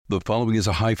The following is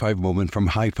a high-five moment from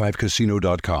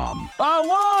highfivecasino.com. I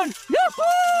won!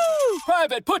 Yahoo!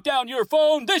 Private, put down your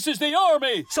phone. This is the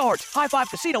Army. Sarge, High Five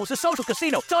Casino is a social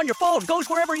casino. It's on your phone. Goes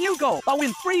wherever you go. I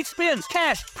win free spins,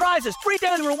 cash, prizes, free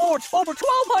daily rewards, over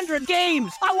 1,200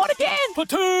 games. I won again.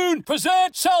 Platoon,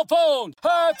 present cell phone.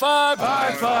 High Five.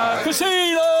 High Five.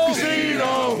 Casino.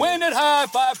 Casino. Win at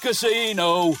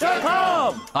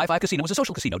highfivecasino.com. High Five Casino is a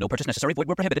social casino. No purchase necessary. Void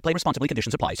where prohibited. Play responsibly.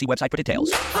 Conditions apply. See website for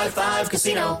details. High Five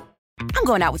Casino. I'm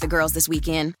going out with the girls this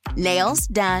weekend. Nails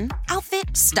done.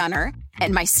 Outfit stunner.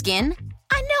 And my skin?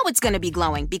 I know it's going to be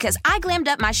glowing because I glammed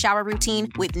up my shower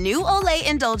routine with new Olay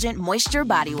Indulgent Moisture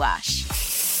Body Wash.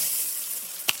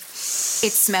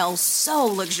 It smells so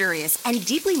luxurious and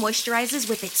deeply moisturizes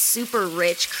with its super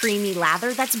rich, creamy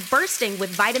lather that's bursting with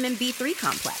vitamin B3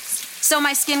 complex. So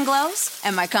my skin glows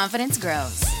and my confidence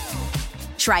grows.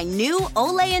 Try new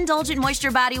Olay Indulgent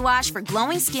Moisture Body Wash for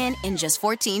glowing skin in just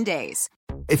 14 days.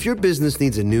 If your business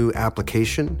needs a new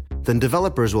application, then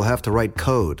developers will have to write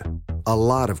code. A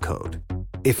lot of code.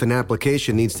 If an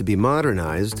application needs to be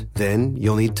modernized, then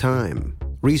you'll need time,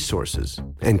 resources,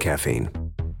 and caffeine.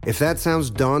 If that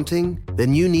sounds daunting,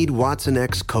 then you need Watson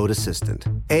X Code Assistant.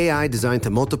 AI designed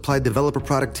to multiply developer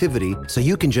productivity so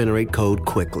you can generate code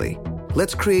quickly.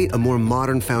 Let's create a more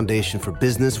modern foundation for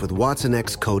business with Watson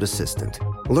X Code Assistant.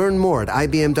 Learn more at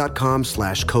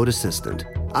ibm.com/code assistant.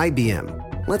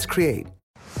 IBM. Let's create.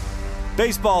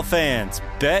 Baseball fans,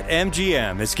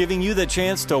 BetMGM is giving you the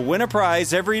chance to win a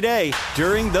prize every day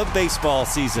during the baseball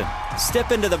season.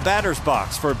 Step into the batter's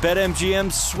box for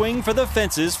BetMGM's Swing for the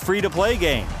Fences free-to-play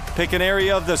game. Pick an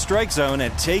area of the strike zone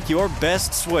and take your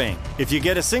best swing. If you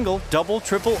get a single, double,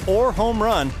 triple, or home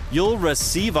run, you'll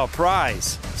receive a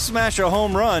prize. Smash a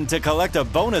home run to collect a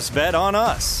bonus bet on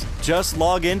us. Just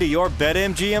log into your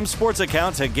BetMGM sports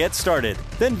account to get started.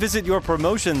 Then visit your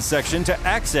promotions section to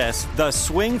access the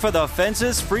Swing for the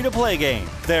Fences free-to-play game.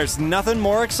 There's nothing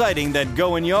more exciting than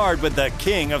going yard with the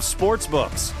king of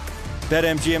sportsbooks.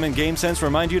 BetMGM and GameSense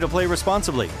remind you to play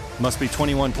responsibly. Must be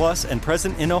 21 plus and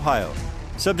present in Ohio.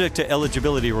 Subject to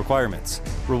eligibility requirements.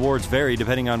 Rewards vary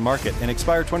depending on market and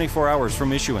expire 24 hours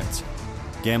from issuance.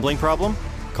 Gambling problem?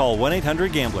 Call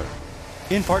 1-800-GAMBLER.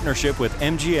 In partnership with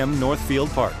MGM Northfield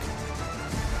Park.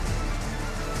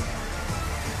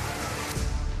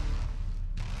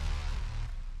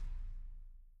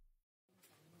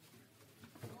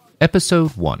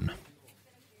 Episode 1.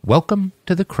 Welcome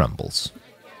to the Crumbles.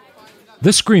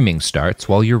 The screaming starts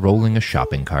while you're rolling a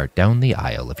shopping cart down the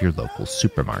aisle of your local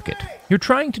supermarket. You're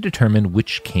trying to determine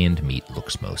which canned meat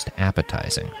looks most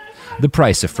appetizing. The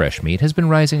price of fresh meat has been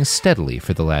rising steadily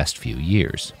for the last few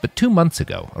years, but 2 months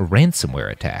ago, a ransomware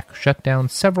attack shut down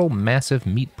several massive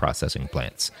meat processing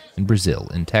plants in Brazil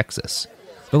and Texas.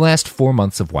 The last 4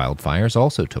 months of wildfires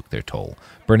also took their toll,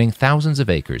 burning thousands of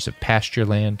acres of pasture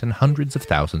land and hundreds of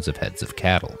thousands of heads of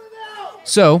cattle.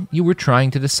 So, you were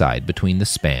trying to decide between the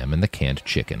Spam and the canned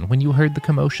chicken when you heard the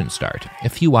commotion start, a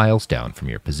few aisles down from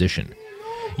your position.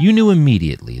 You knew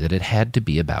immediately that it had to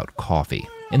be about coffee.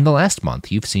 In the last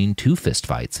month, you've seen 2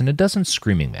 fistfights and a dozen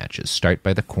screaming matches start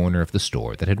by the corner of the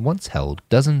store that had once held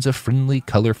dozens of friendly,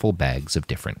 colorful bags of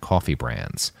different coffee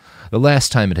brands. The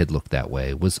last time it had looked that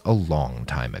way was a long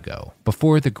time ago,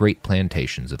 before the great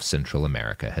plantations of Central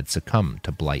America had succumbed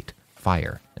to blight,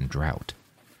 fire, and drought.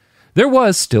 There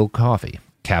was still coffee.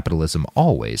 Capitalism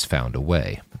always found a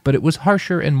way, but it was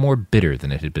harsher and more bitter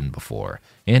than it had been before,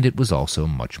 and it was also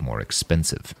much more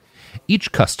expensive.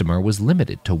 Each customer was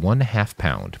limited to 1/2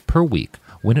 pound per week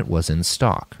when it was in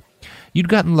stock. You'd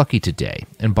gotten lucky today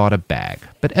and bought a bag,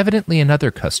 but evidently another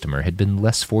customer had been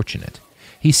less fortunate.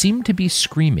 He seemed to be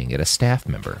screaming at a staff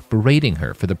member, berating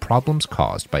her for the problems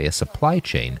caused by a supply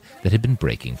chain that had been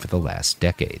breaking for the last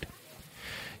decade.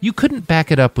 You couldn't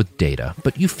back it up with data,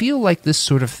 but you feel like this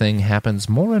sort of thing happens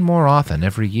more and more often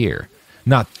every year.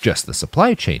 Not just the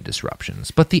supply chain disruptions,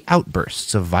 but the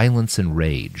outbursts of violence and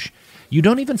rage. You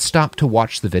don't even stop to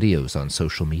watch the videos on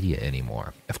social media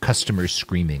anymore, of customers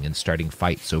screaming and starting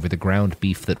fights over the ground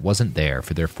beef that wasn't there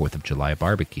for their 4th of July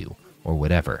barbecue, or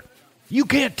whatever. You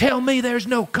can't tell me there's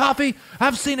no coffee!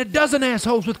 I've seen a dozen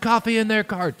assholes with coffee in their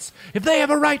carts! If they have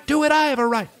a right to it, I have a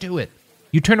right to it!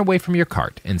 You turn away from your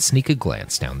cart and sneak a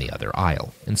glance down the other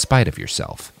aisle, in spite of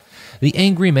yourself. The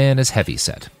angry man is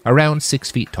heavyset, around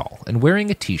 6 feet tall, and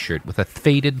wearing a t-shirt with a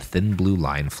faded, thin blue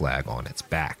line flag on its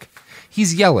back.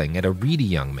 He's yelling at a reedy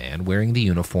young man wearing the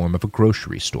uniform of a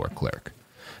grocery store clerk.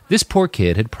 This poor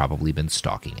kid had probably been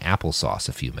stalking applesauce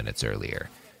a few minutes earlier.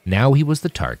 Now he was the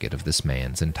target of this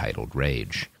man's entitled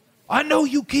rage. I know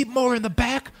you keep more in the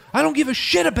back. I don't give a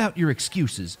shit about your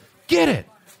excuses. Get it!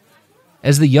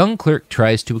 As the young clerk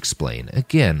tries to explain,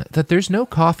 again, that there's no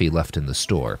coffee left in the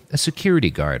store, a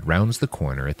security guard rounds the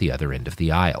corner at the other end of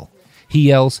the aisle. He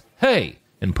yells, "Hey!"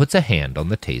 and puts a hand on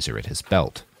the taser at his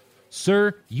belt.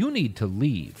 "Sir, you need to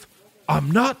leave." "I'm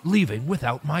not leaving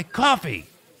without my coffee."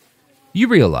 You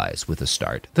realize, with a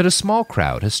start, that a small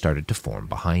crowd has started to form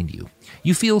behind you.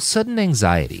 You feel sudden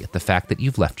anxiety at the fact that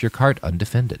you've left your cart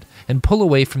undefended, and pull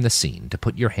away from the scene to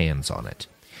put your hands on it.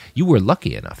 You were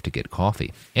lucky enough to get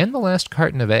coffee, and the last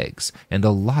carton of eggs, and a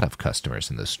lot of customers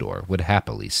in the store would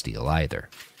happily steal either.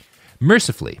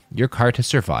 Mercifully, your cart has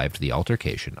survived the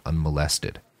altercation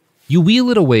unmolested. You wheel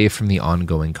it away from the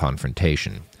ongoing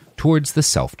confrontation, towards the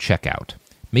self-checkout.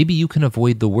 Maybe you can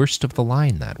avoid the worst of the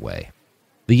line that way.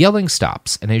 The yelling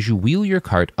stops, and as you wheel your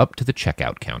cart up to the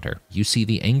checkout counter, you see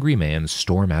the angry man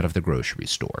storm out of the grocery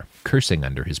store, cursing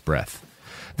under his breath.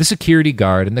 The security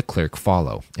guard and the clerk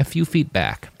follow, a few feet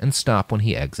back, and stop when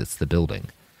he exits the building.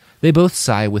 They both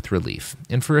sigh with relief,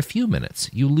 and for a few minutes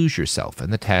you lose yourself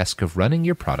in the task of running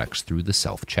your products through the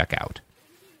self-checkout.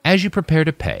 As you prepare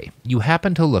to pay, you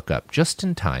happen to look up just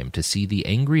in time to see the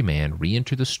angry man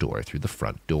re-enter the store through the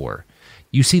front door.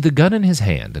 You see the gun in his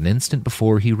hand an instant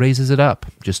before he raises it up,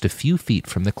 just a few feet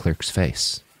from the clerk's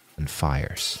face, and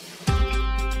fires.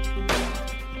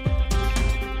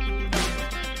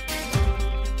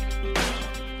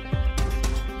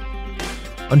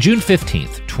 On June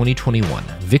 15th, 2021,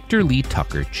 Victor Lee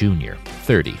Tucker, Jr.,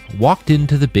 30, walked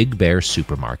into the Big Bear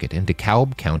supermarket in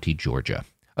DeKalb County, Georgia.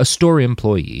 A store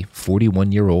employee,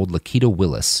 41-year-old Lakita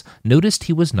Willis, noticed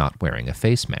he was not wearing a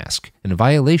face mask, in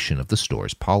violation of the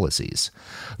store's policies.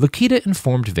 Lakita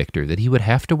informed Victor that he would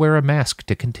have to wear a mask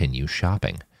to continue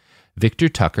shopping. Victor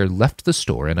Tucker left the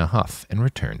store in a huff and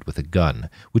returned with a gun,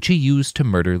 which he used to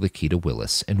murder Lakita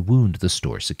Willis and wound the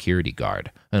store security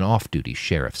guard, an off-duty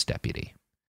sheriff's deputy.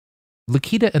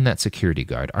 Lakita and that security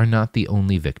guard are not the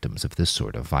only victims of this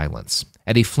sort of violence.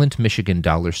 At a Flint, Michigan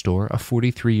dollar store, a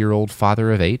 43-year-old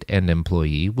father of 8 and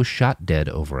employee was shot dead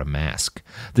over a mask.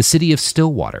 The city of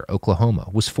Stillwater, Oklahoma,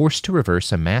 was forced to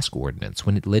reverse a mask ordinance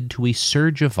when it led to a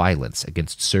surge of violence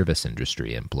against service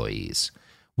industry employees.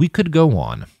 We could go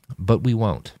on, but we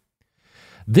won't.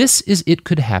 This is It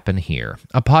Could Happen Here,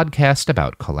 a podcast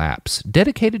about collapse,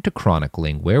 dedicated to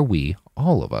chronicling where we,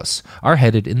 all of us, are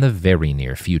headed in the very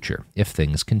near future, if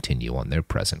things continue on their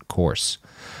present course.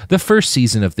 The first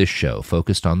season of this show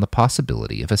focused on the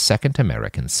possibility of a second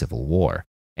American Civil War,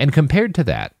 and compared to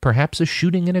that, perhaps a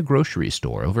shooting in a grocery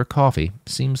store over coffee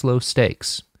seems low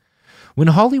stakes. When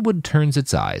Hollywood turns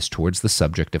its eyes towards the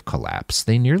subject of collapse,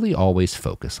 they nearly always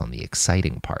focus on the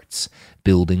exciting parts.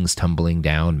 Buildings tumbling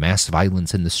down, mass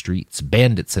violence in the streets,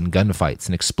 bandits and gunfights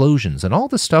and explosions, and all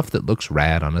the stuff that looks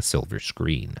rad on a silver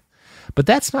screen. But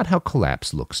that's not how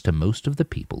collapse looks to most of the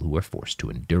people who are forced to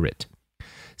endure it.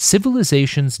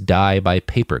 Civilizations die by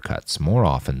paper cuts more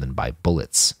often than by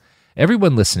bullets.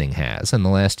 Everyone listening has, in the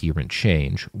last year and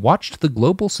change, watched the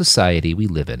global society we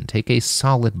live in take a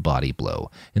solid body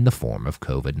blow in the form of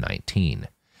COVID-19.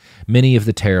 Many of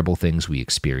the terrible things we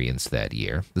experienced that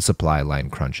year, the supply line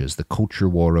crunches, the culture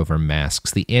war over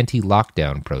masks, the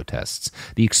anti-lockdown protests,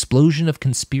 the explosion of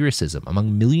conspiracism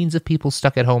among millions of people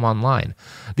stuck at home online,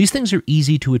 these things are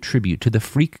easy to attribute to the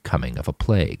freak coming of a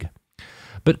plague.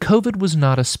 But COVID was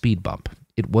not a speed bump.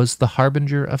 It was the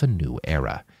harbinger of a new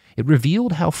era. It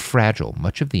revealed how fragile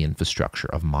much of the infrastructure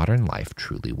of modern life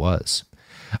truly was.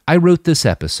 I wrote this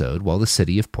episode while the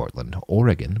city of Portland,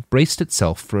 Oregon, braced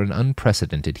itself for an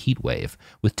unprecedented heat wave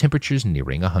with temperatures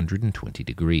nearing 120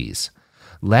 degrees.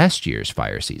 Last year's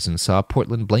fire season saw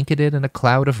Portland blanketed in a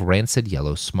cloud of rancid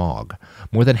yellow smog.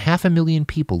 More than 500,000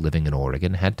 people living in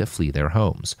Oregon had to flee their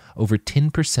homes, over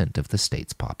 10% of the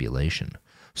state's population.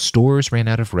 Stores ran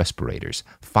out of respirators,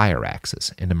 fire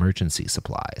axes, and emergency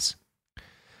supplies.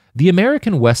 The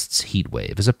American West's heat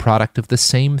wave is a product of the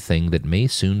same thing that may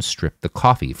soon strip the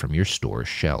coffee from your store's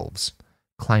shelves: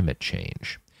 climate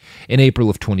change. In April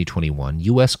of 2021,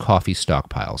 U.S. coffee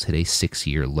stockpiles hit a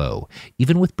 6-year low,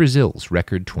 even with Brazil's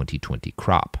record 2020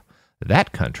 crop.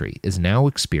 That country is now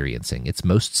experiencing its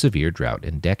most severe drought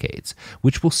in decades,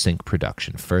 which will sink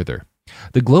production further.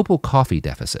 The global coffee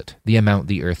deficit, the amount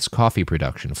the Earth's coffee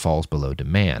production falls below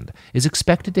demand, is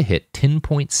expected to hit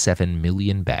 10.7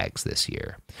 million bags this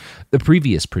year. The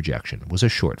previous projection was a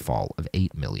shortfall of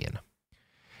 8 million.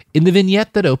 In the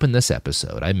vignette that opened this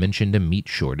episode, I mentioned a meat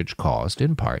shortage caused,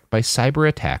 in part, by cyber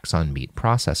attacks on meat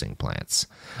processing plants.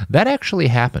 That actually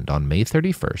happened on May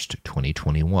 31st,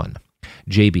 2021.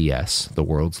 JBS, the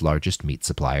world's largest meat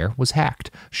supplier, was hacked,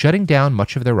 shutting down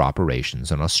much of their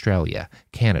operations in Australia,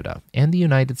 Canada, and the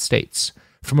United States.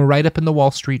 From a write-up in the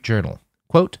Wall Street Journal,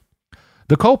 quote,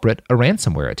 The culprit, a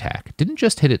ransomware attack, didn't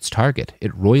just hit its target,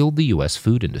 it roiled the U.S.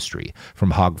 food industry,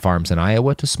 from hog farms in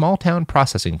Iowa to small-town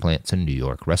processing plants and New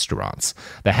York restaurants.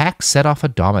 The hack set off a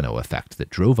domino effect that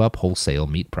drove up wholesale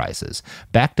meat prices,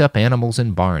 backed up animals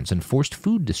in barns, and forced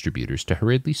food distributors to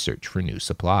hurriedly search for new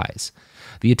supplies.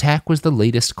 The attack was the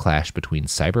latest clash between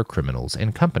cyber criminals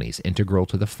and companies integral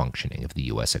to the functioning of the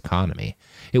U.S. economy.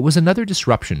 It was another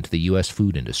disruption to the U.S.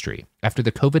 food industry after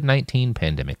the COVID-19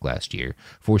 pandemic last year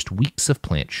forced weeks of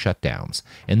plant shutdowns,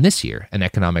 and this year an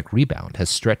economic rebound has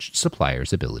stretched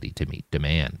suppliers' ability to meet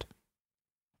demand.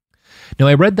 Now,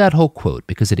 I read that whole quote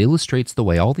because it illustrates the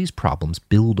way all these problems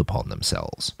build upon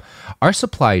themselves. Our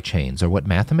supply chains are what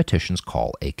mathematicians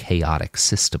call a chaotic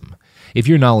system. If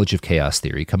your knowledge of chaos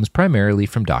theory comes primarily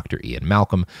from Dr. Ian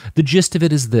Malcolm, the gist of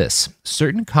it is this: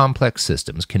 certain complex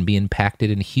systems can be impacted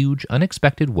in huge,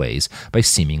 unexpected ways by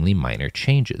seemingly minor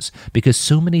changes, because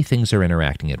so many things are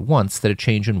interacting at once that a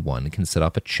change in one can set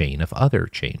off a chain of other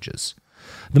changes.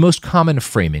 The most common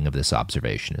framing of this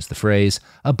observation is the phrase,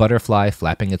 "A butterfly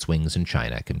flapping its wings in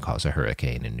China can cause a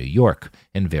hurricane in New York,"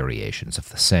 and variations of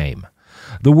the same.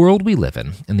 The world we live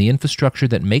in, and the infrastructure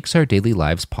that makes our daily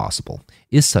lives possible,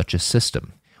 is such a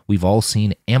system. We've all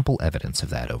seen ample evidence of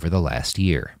that over the last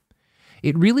year.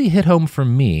 It really hit home for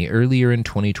me earlier in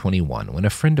 2021 when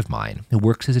a friend of mine, who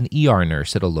works as an ER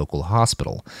nurse at a local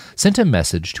hospital, sent a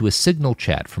message to a Signal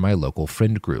chat for my local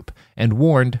friend group and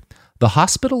warned, "The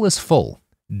hospital is full.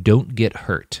 Don't get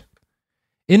hurt."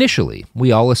 Initially,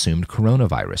 we all assumed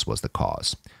coronavirus was the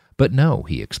cause. But no,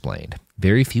 he explained,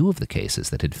 very few of the cases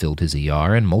that had filled his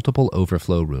ER and multiple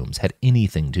overflow rooms had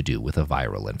anything to do with a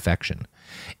viral infection.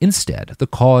 Instead, the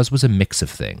cause was a mix of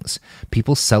things: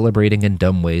 people celebrating in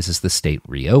dumb ways as the state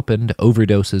reopened,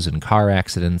 overdoses and car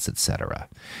accidents, etc.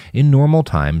 In normal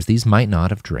times, these might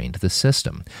not have drained the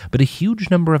system, but a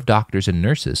huge number of doctors and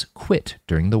nurses quit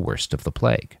during the worst of the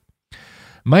plague.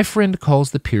 My friend calls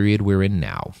the period we're in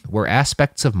now, where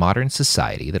aspects of modern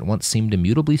society that once seemed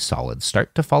immutably solid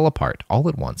start to fall apart all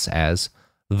at once, as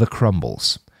the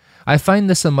crumbles. I find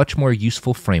this a much more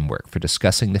useful framework for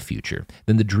discussing the future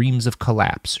than the dreams of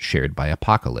collapse shared by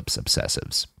apocalypse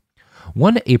obsessives.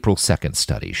 One April 2nd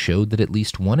study showed that at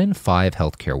least 1 in 5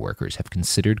 healthcare workers have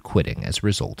considered quitting as a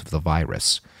result of the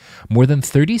virus. More than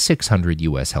 3,600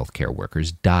 U.S. healthcare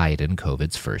workers died in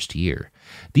COVID's first year.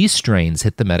 These strains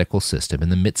hit the medical system in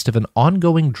the midst of an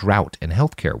ongoing drought in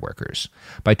healthcare workers.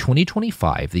 By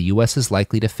 2025, the U.S. is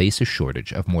likely to face a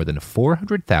shortage of more than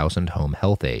 400,000 home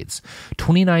health aides,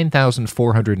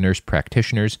 29,400 nurse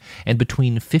practitioners, and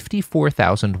between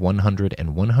 54,100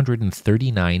 and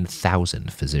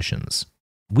 139,000 physicians.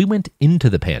 We went into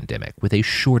the pandemic with a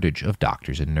shortage of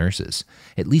doctors and nurses.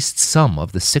 At least some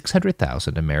of the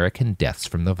 600,000 American deaths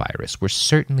from the virus were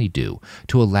certainly due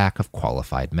to a lack of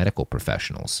qualified medical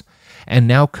professionals. And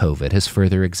now COVID has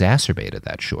further exacerbated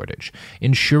that shortage,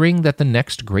 ensuring that the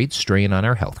next great strain on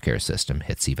our healthcare system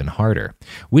hits even harder,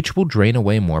 which will drain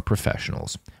away more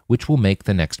professionals, which will make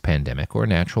the next pandemic or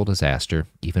natural disaster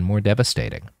even more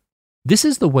devastating. This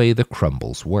is the way the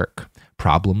crumbles work.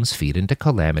 Problems feed into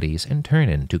calamities and turn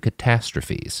into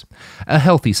catastrophes. A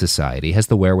healthy society has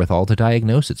the wherewithal to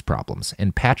diagnose its problems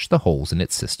and patch the holes in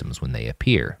its systems when they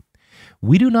appear.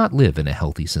 We do not live in a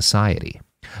healthy society.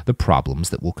 The problems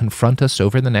that will confront us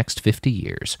over the next 50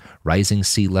 years, rising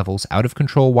sea levels,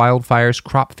 out-of-control wildfires,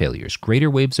 crop failures, greater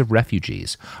waves of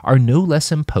refugees, are no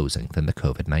less imposing than the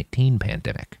COVID-19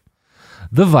 pandemic.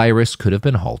 The virus could have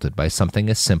been halted by something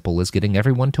as simple as getting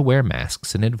everyone to wear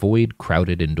masks and avoid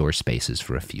crowded indoor spaces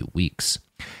for a few weeks.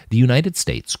 The United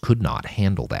States could not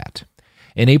handle that.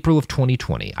 In April of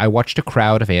 2020, I watched a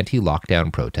crowd of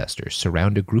anti-lockdown protesters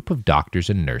surround a group of doctors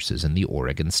and nurses in the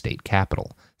Oregon state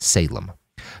capital, Salem.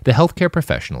 The healthcare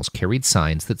professionals carried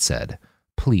signs that said,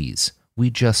 "Please, we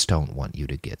just don't want you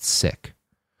to get sick."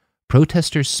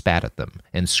 Protesters spat at them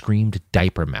and screamed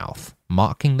diaper mouth,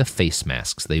 mocking the face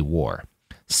masks they wore.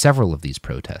 Several of these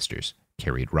protesters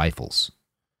carried rifles.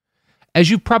 As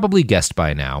you've probably guessed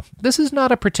by now, this is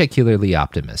not a particularly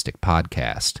optimistic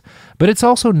podcast, but it's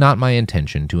also not my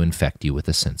intention to infect you with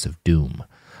a sense of doom.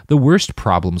 The worst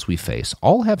problems we face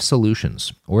all have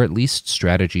solutions, or at least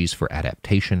strategies for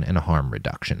adaptation and harm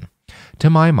reduction. To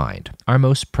my mind, our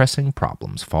most pressing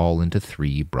problems fall into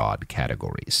 3 broad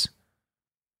categories.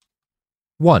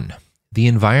 1. The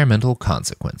environmental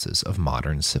consequences of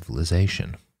modern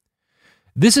civilization.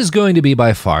 This is going to be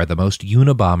by far the most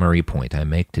Unabombery point I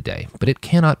make today, but it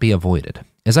cannot be avoided.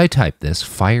 As I type this,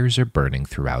 fires are burning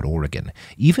throughout Oregon,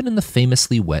 even in the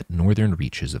famously wet northern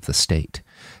reaches of the state.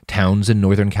 Towns in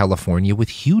Northern California with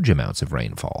huge amounts of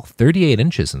rainfall, 38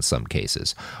 inches in some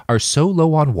cases, are so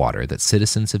low on water that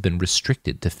citizens have been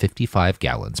restricted to 55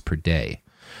 gallons per day.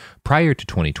 Prior to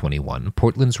 2021,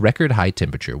 Portland's record high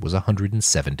temperature was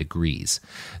 107 degrees.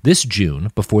 This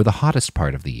June, before the hottest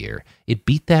part of the year, it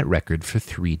beat that record for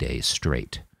 3 days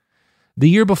straight. The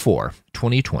year before,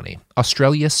 2020,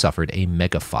 Australia suffered a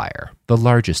megafire, the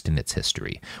largest in its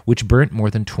history, which burnt more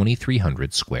than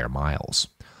 2,300 square miles.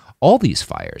 All these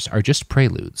fires are just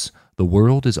preludes. The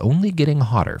world is only getting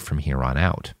hotter from here on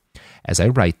out. As I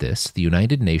write this, the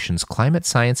United Nations Climate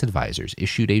Science Advisors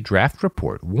issued a draft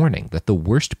report warning that the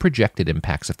worst projected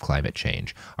impacts of climate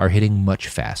change are hitting much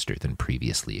faster than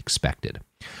previously expected.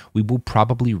 We will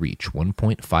probably reach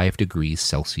 1.5 degrees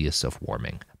Celsius of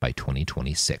warming by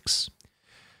 2026.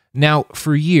 Now,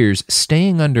 for years,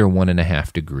 staying under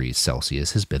 1.5 degrees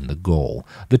Celsius has been the goal,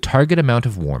 the target amount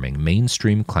of warming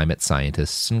mainstream climate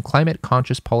scientists and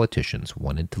climate-conscious politicians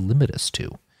wanted to limit us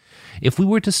to. If we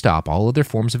were to stop all other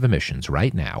forms of emissions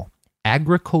right now,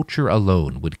 agriculture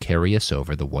alone would carry us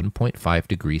over the 1.5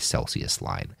 degrees Celsius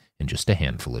line in just a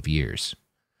handful of years.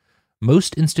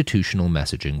 Most institutional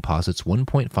messaging posits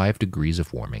 1.5 degrees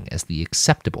of warming as the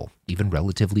acceptable, even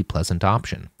relatively pleasant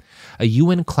option. A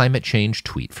UN climate change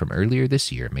tweet from earlier this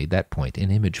year made that point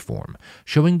in image form,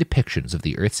 showing depictions of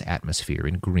the Earth's atmosphere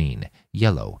in green,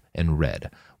 yellow, and red,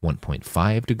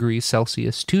 1.5 degrees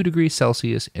Celsius, 2 degrees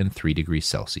Celsius, and 3 degrees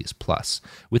Celsius plus,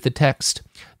 with the text,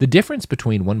 "The difference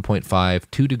between 1.5,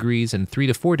 2 degrees, and 3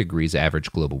 to 4 degrees average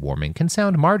global warming can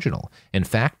sound marginal. In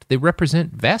fact, they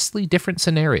represent vastly different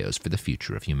scenarios for the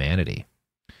future of humanity."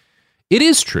 It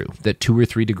is true that 2 or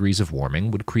 3 degrees of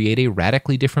warming would create a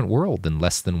radically different world than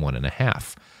less than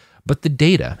 1.5. But the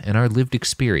data and our lived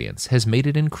experience has made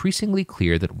it increasingly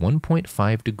clear that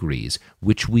 1.5 degrees,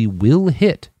 which we will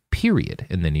hit, period,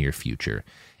 in the near future,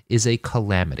 is a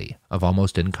calamity of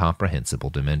almost incomprehensible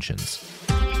dimensions.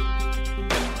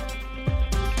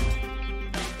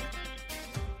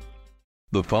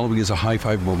 The following is a high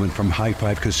five moment from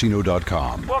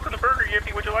highfivecasino.com. Welcome to Burger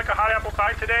Yippee. Would you like a hot apple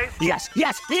pie today? Yes,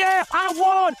 yeah, I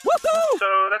won! Woohoo!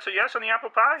 So that's a yes on the apple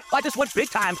pie? I just went big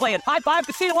time playing High Five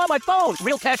Casino on my phone.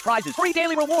 Real cash prizes, free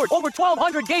daily rewards, over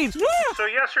 1,200 games. Yeah! So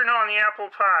yes or no on the apple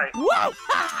pie? Whoa!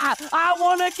 I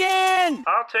won again!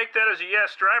 I'll take that as a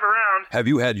yes. Drive around. Have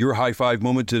you had your high five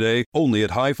moment today? Only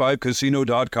at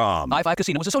highfivecasino.com. High Five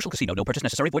Casino is a social casino. No purchase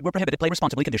necessary. Void where prohibited. Play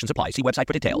responsibly. Conditions apply. See website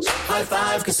for details. High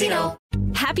Five Casino.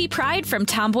 Happy Pride from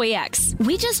Tomboy X.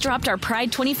 We just dropped our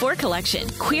Pride 24 collection.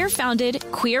 Queer-founded,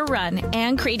 queer-run,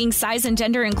 and creating size and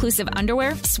gender-inclusive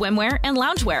underwear, swimwear, and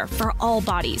loungewear for all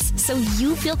bodies, so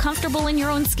you feel comfortable in your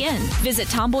own skin. Visit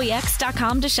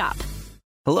tomboyx.com to shop.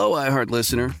 Hello, iHeart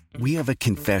listener. We have a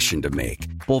confession to make.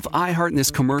 Both iHeart and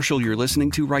this commercial you're listening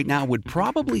to right now would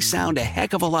probably sound a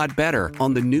heck of a lot better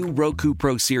on the new Roku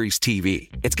Pro Series TV.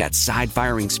 It's got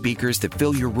side-firing speakers that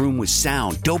fill your room with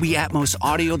sound, Dolby Atmos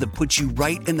audio that puts you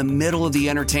right in the middle of the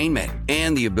entertainment,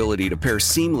 and the ability to pair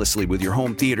seamlessly with your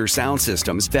home theater sound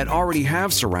systems that already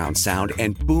have surround sound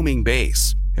and booming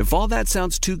bass. If all that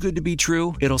sounds too good to be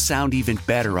true, it'll sound even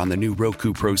better on the new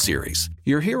Roku Pro Series.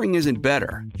 Your hearing isn't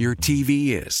better, your TV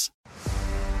is.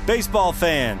 Baseball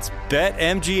fans,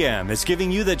 BetMGM is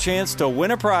giving you the chance to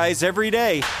win a prize every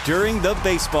day during the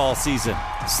baseball season.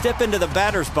 Step into the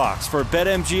batter's box for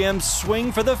BetMGM's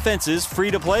Swing for the Fences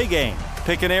free-to-play game.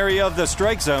 Pick an area of the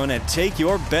strike zone and take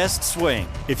your best swing.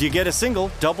 If you get a single,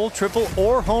 double, triple,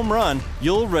 or home run,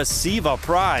 you'll receive a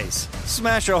prize.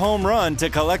 Smash a home run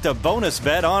to collect a bonus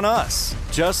bet on us.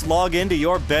 Just log into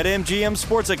your BetMGM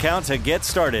sports account to get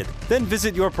started. Then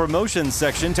visit your promotions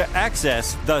section to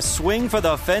access the Swing for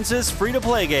the Fences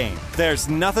free-to-play game. There's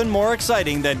nothing more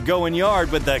exciting than going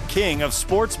yard with the king of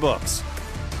sportsbooks.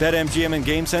 BetMGM and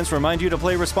GameSense remind you to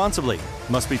play responsibly.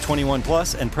 Must be 21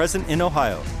 plus and present in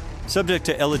Ohio. Subject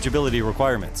to eligibility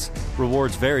requirements.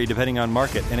 Rewards vary depending on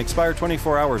market and expire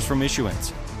 24 hours from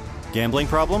issuance. Gambling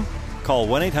problem? Call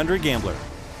 1-800-GAMBLER.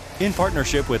 In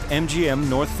partnership with MGM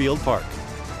Northfield Park.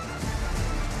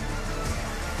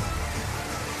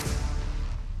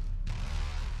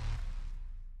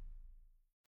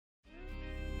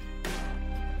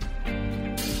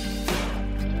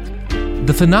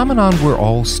 The phenomenon we're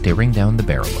all staring down the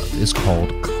barrel of is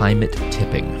called climate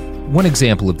tipping. One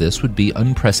example of this would be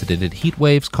unprecedented heat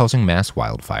waves causing mass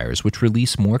wildfires, which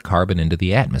release more carbon into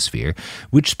the atmosphere,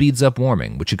 which speeds up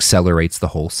warming, which accelerates the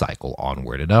whole cycle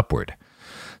onward and upward.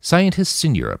 Scientists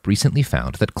in Europe recently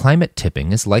found that climate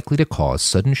tipping is likely to cause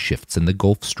sudden shifts in the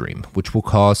Gulf Stream, which will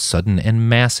cause sudden and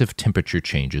massive temperature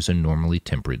changes in normally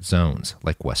temperate zones,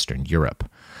 like Western Europe.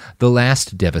 The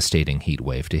last devastating heat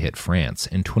wave to hit France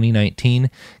in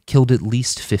 2019 killed at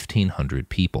least 1,500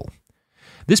 people.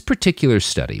 This particular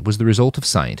study was the result of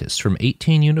scientists from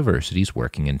 18 universities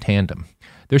working in tandem.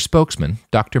 Their spokesman,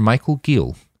 Dr. Michael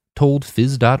Gill, told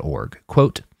Phys.org,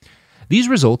 quote, "These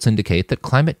results indicate that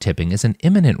climate tipping is an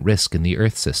imminent risk in the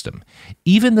Earth system.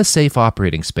 Even the safe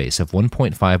operating space of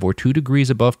 1.5 or 2 degrees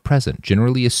above present,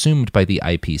 generally assumed by the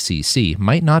IPCC,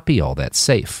 might not be all that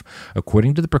safe.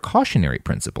 According to the precautionary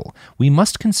principle, we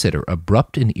must consider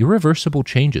abrupt and irreversible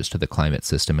changes to the climate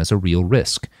system as a real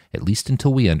risk, at least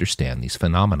until we understand these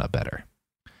phenomena better."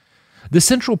 The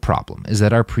central problem is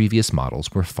that our previous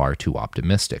models were far too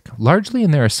optimistic, largely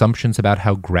in their assumptions about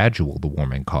how gradual the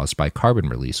warming caused by carbon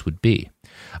release would be.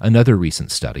 Another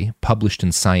recent study, published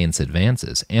in Science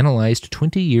Advances, analyzed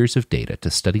 20 years of data to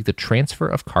study the transfer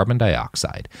of carbon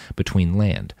dioxide between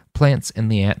land, plants,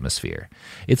 and the atmosphere.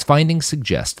 Its findings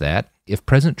suggest that, if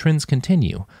present trends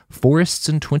continue, forests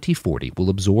in 2040 will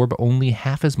absorb only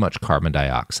half as much carbon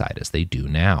dioxide as they do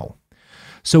now.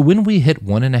 So when we hit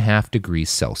 1.5 degrees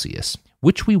Celsius,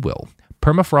 which we will,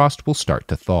 permafrost will start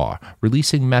to thaw,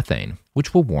 releasing methane,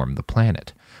 which will warm the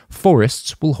planet.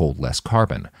 Forests will hold less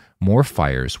carbon, more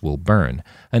fires will burn,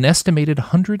 an estimated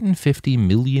 150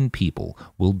 million people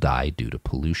will die due to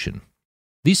pollution.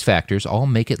 These factors all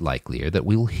make it likelier that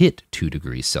we will hit 2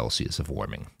 degrees Celsius of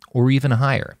warming, or even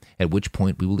higher, at which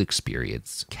point we will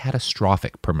experience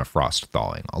catastrophic permafrost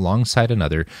thawing alongside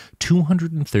another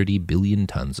 230 billion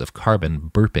tons of carbon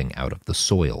burping out of the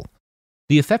soil.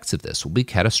 The effects of this will be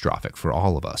catastrophic for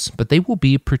all of us, but they will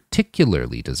be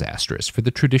particularly disastrous for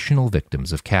the traditional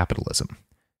victims of capitalism,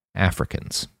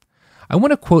 Africans. I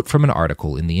want to quote from an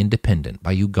article in The Independent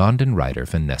by Ugandan writer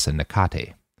Vanessa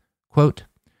Nakate. Quote,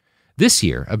 "This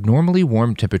year, abnormally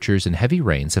warm temperatures and heavy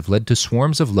rains have led to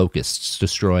swarms of locusts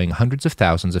destroying hundreds of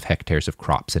thousands of hectares of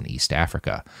crops in East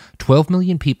Africa. 12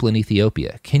 million people in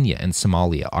Ethiopia, Kenya, and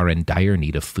Somalia are in dire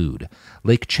need of food.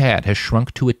 Lake Chad has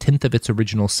shrunk to 1/10 of its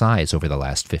original size over the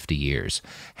last 50 years.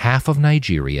 Half of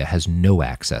Nigeria has no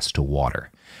access to water.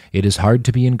 It is hard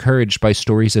to be encouraged by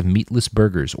stories of meatless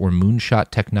burgers or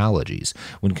moonshot technologies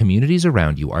when communities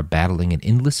around you are battling an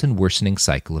endless and worsening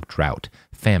cycle of drought,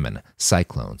 famine,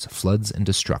 cyclones, floods, and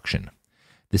destruction.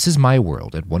 This is my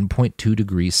world at 1.2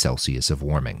 degrees Celsius of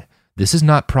warming. This is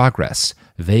not progress.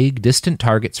 Vague, distant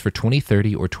targets for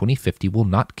 2030 or 2050 will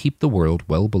not keep the world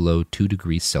well below 2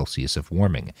 degrees Celsius of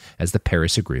warming, as the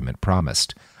Paris Agreement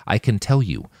promised. I can tell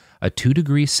you, a 2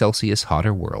 degrees Celsius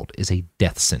hotter world is a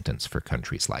death sentence for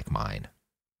countries like mine."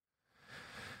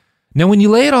 Now, when you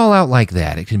lay it all out like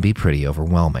that, it can be pretty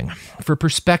overwhelming. For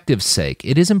perspective's sake,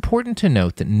 it is important to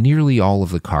note that nearly all of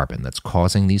the carbon that's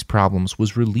causing these problems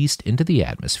was released into the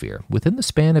atmosphere within the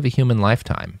span of a human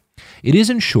lifetime. It is,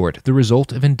 in short, the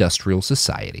result of industrial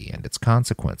society and its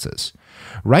consequences.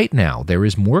 Right now, there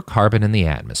is more carbon in the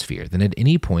atmosphere than at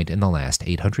any point in the last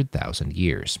 800,000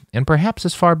 years, and perhaps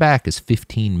as far back as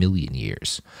 15 million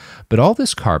years. But all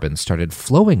this carbon started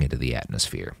flowing into the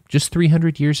atmosphere just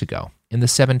 300 years ago, in the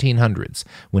 1700s,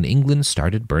 when England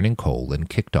started burning coal and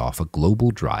kicked off a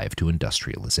global drive to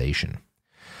industrialization.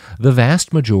 The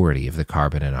vast majority of the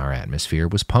carbon in our atmosphere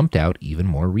was pumped out even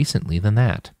more recently than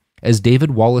that. As David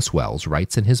Wallace Wells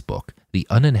writes in his book, The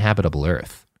Uninhabitable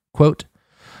Earth, quote,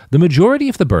 "The majority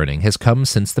of the burning has come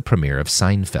since the premiere of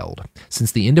Seinfeld.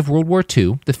 Since the end of World War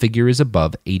II, the figure is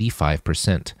above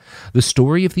 85%. The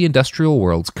story of the industrial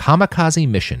world's kamikaze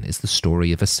mission is the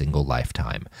story of a single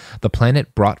lifetime. The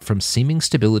planet brought from seeming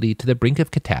stability to the brink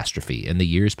of catastrophe in the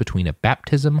years between a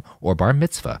baptism or bar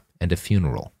mitzvah and a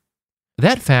funeral."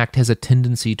 That fact has a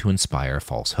tendency to inspire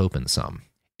false hope in some.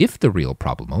 If the real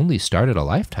problem only started a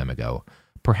lifetime ago,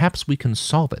 perhaps we can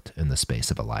solve it in the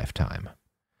space of a lifetime.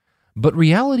 But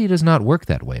reality does not work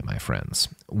that way, my friends.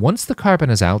 Once the carbon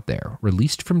is out there,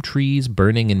 released from trees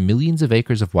burning in millions of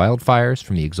acres of wildfires,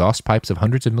 from the exhaust pipes of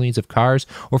hundreds of millions of cars,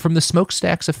 or from the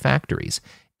smokestacks of factories,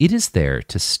 it is there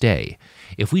to stay.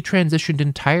 If we transitioned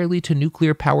entirely to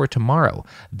nuclear power tomorrow,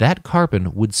 that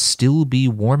carbon would still be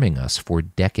warming us for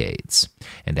decades.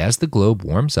 And as the globe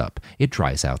warms up, it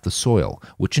dries out the soil,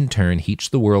 which in turn heats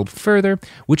the world further,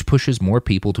 which pushes more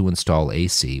people to install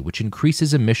AC, which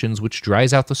increases emissions, which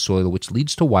dries out the soil, which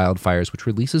leads to wildfires, which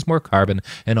releases more carbon,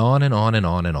 and on and on and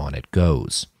on and on it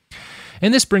goes.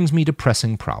 And this brings me to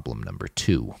pressing problem number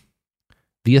 2,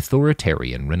 the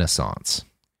authoritarian Renaissance.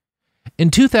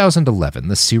 In 2011,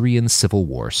 the Syrian civil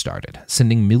war started,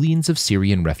 sending millions of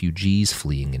Syrian refugees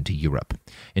fleeing into Europe.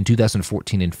 In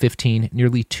 2014 and 15,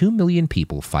 nearly 2 million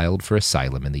people filed for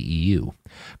asylum in the EU.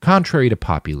 Contrary to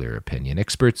popular opinion,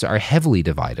 experts are heavily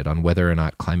divided on whether or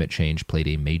not climate change played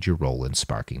a major role in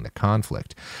sparking the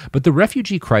conflict. But the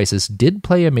refugee crisis did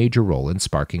play a major role in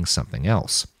sparking something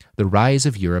else: the rise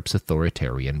of Europe's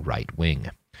authoritarian right wing.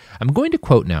 I'm going to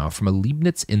quote now from a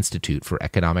Leibniz Institute for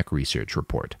Economic Research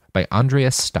report by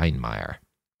Andreas Steinmeier.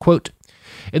 Quote,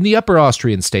 "In the Upper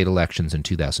Austrian state elections in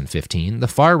 2015, the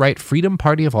far-right Freedom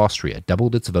Party of Austria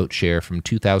doubled its vote share from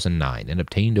 2009 and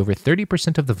obtained over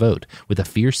 30% of the vote with a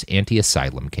fierce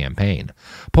anti-asylum campaign.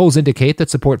 Polls indicate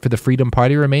that support for the Freedom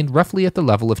Party remained roughly at the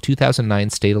level of 2009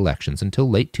 state elections until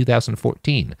late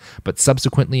 2014, but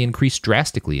subsequently increased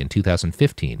drastically in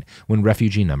 2015 when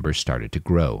refugee numbers started to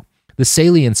grow. The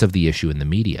salience of the issue in the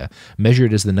media,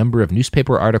 measured as the number of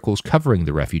newspaper articles covering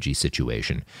the refugee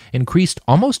situation, increased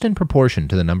almost in proportion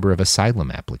to the number of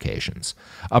asylum applications.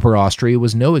 Upper Austria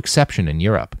was no exception in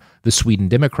Europe. The Sweden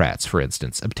Democrats, for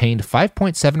instance, obtained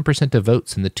 5.7% of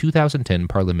votes in the 2010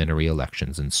 parliamentary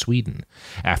elections in Sweden.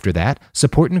 After that,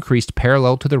 support increased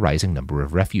parallel to the rising number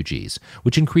of refugees,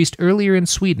 which increased earlier in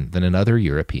Sweden than in other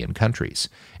European countries.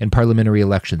 In parliamentary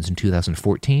elections in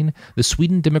 2014, the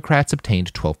Sweden Democrats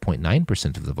obtained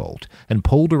 12.9% of the vote and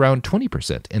polled around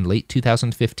 20% in late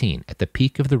 2015 at the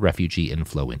peak of the refugee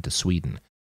inflow into Sweden.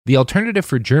 The Alternative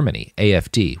for Germany,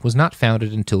 AfD, was not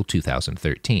founded until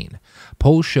 2013.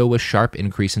 Polls show a sharp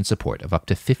increase in support of up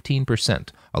to 15%,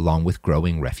 along with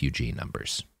growing refugee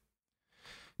numbers.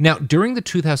 Now, during the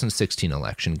 2016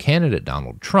 election, candidate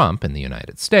Donald Trump in the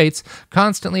United States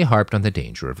constantly harped on the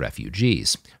danger of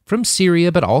refugees, from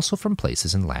Syria but also from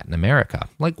places in Latin America,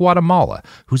 like Guatemala,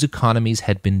 whose economies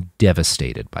had been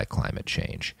devastated by climate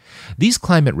change. These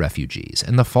climate refugees,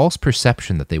 and the false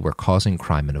perception that they were causing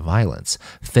crime and violence,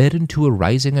 fed into a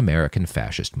rising American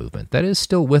fascist movement that is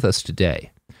still with us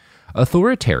today.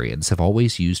 Authoritarians have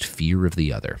always used fear of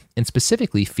the other, and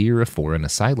specifically fear of foreign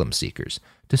asylum seekers,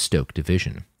 to stoke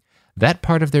division. That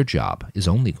part of their job is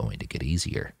only going to get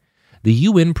easier. The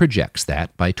UN projects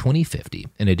that, by 2050,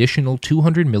 an additional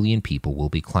 200 million people will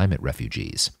be climate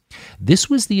refugees. This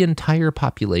was the entire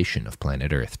population of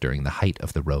planet Earth during the height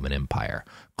of the Roman Empire,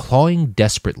 clawing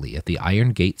desperately at the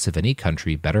iron gates of any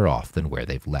country better off than where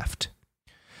they've left.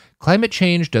 Climate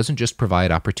change doesn't just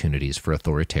provide opportunities for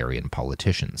authoritarian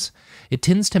politicians. It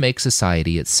tends to make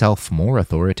society itself more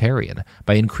authoritarian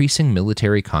by increasing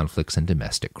military conflicts and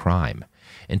domestic crime.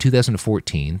 In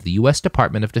 2014, the U.S.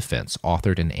 Department of Defense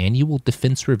authored an annual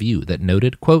defense review that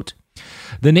noted, quote,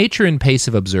 "The nature and pace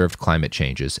of observed climate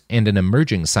changes and an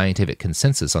emerging scientific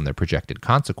consensus on their projected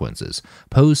consequences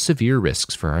pose severe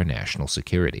risks for our national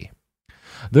security."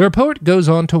 The report goes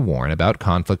on to warn about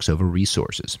conflicts over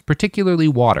resources, particularly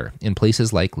water, in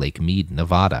places like Lake Mead,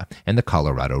 Nevada, and the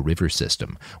Colorado River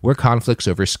system, where conflicts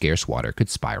over scarce water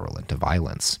could spiral into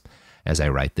violence. As I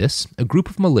write this, a group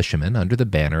of militiamen under the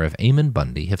banner of Ammon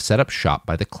Bundy have set up shop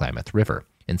by the Klamath River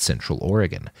in central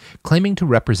Oregon, claiming to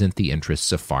represent the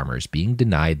interests of farmers being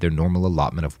denied their normal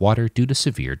allotment of water due to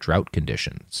severe drought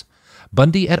conditions.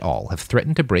 Bundy et al. Have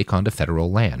threatened to break onto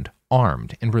federal land,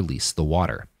 armed, and release the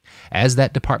water. As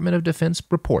that Department of Defense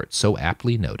report so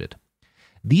aptly noted,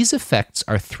 these effects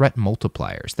are threat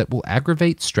multipliers that will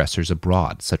aggravate stressors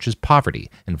abroad, such as poverty,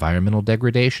 environmental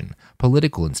degradation,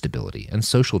 political instability, and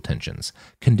social tensions,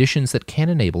 conditions that can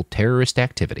enable terrorist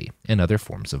activity and other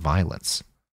forms of violence.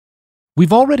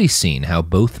 We've already seen how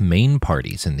both main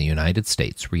parties in the United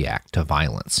States react to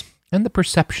violence and the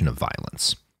perception of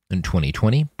violence. In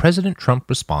 2020, President Trump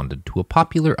responded to a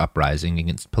popular uprising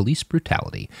against police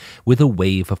brutality with a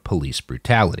wave of police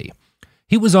brutality.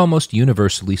 He was almost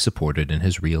universally supported in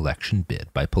his re-election bid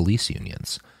by police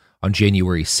unions. On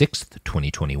January 6,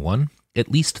 2021, at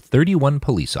least 31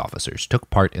 police officers took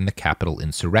part in the Capitol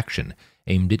insurrection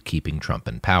aimed at keeping Trump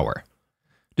in power.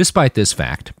 Despite this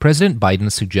fact, President Biden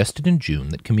suggested in June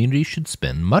that communities should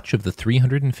spend much of the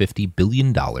 $350 billion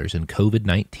in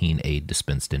COVID-19 aid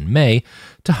dispensed in May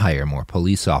to hire more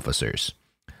police officers.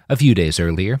 A few days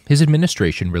earlier, his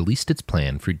administration released its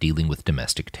plan for dealing with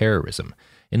domestic terrorism,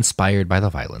 inspired by the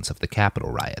violence of the Capitol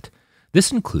riot.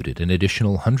 This included an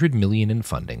additional $100 million in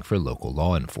funding for local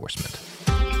law enforcement.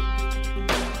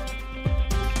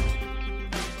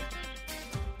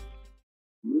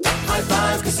 High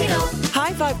Five Casino.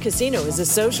 High Five Casino is a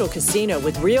social casino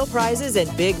with real prizes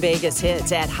and big Vegas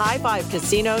hits at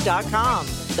highfivecasino.com.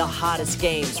 The hottest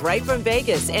games right from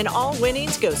Vegas, and all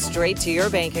winnings go straight to your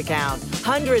bank account.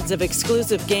 Hundreds of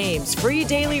exclusive games, free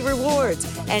daily rewards,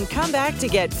 and come back to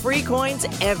get free coins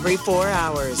every 4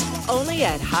 hours. Only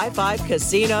at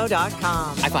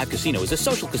highfivecasino.com. High Five Casino is a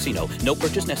social casino. No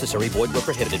purchase necessary. Void where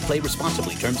prohibited. Play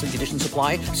responsibly. Terms and conditions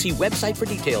apply. See website for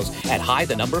details at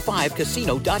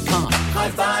high5casino.com. High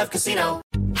Five Casino.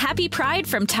 Happy Pride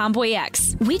from Tomboy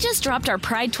X. We just dropped our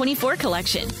Pride 24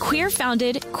 collection. Queer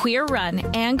founded, queer run,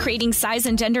 and creating size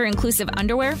and gender inclusive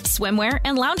underwear, swimwear,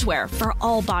 and loungewear for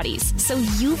all bodies, so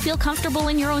you feel comfortable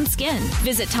in your own skin.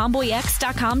 Visit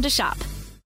tomboyx.com to shop.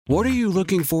 What are you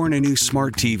looking for in a new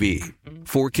smart TV?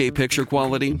 4K picture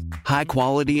quality? High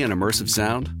quality and immersive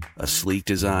sound? A sleek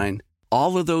design?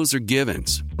 All of those are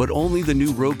givens, but only the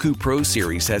new Roku Pro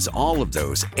Series has all of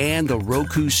those and the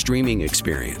Roku streaming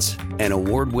experience, an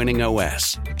award-winning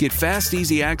OS. Get fast,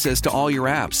 easy access to all your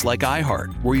apps like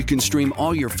iHeart, where you can stream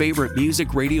all your favorite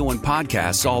music, radio, and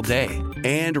podcasts all day,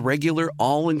 and regular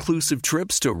all-inclusive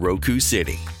trips to Roku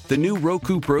City. The new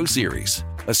Roku Pro Series,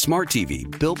 a smart TV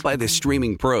built by the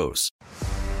streaming pros.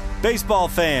 Baseball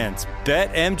fans,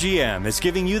 BetMGM is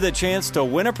giving you the chance to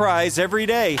win a prize every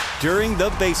day during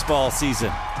the baseball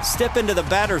season. Step into the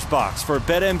batter's box for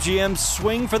BetMGM's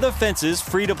Swing for the Fences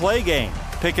free-to-play game.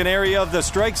 Pick an area of the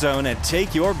strike zone and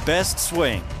take your best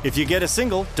swing. If you get a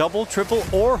single, double, triple,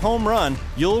 or home run,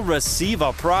 you'll receive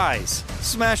a prize.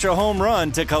 Smash a home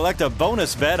run to collect a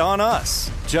bonus bet on us.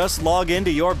 Just log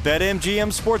into your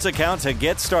BetMGM sports account to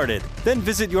get started. Then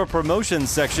visit your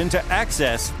promotions section to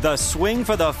access the Swing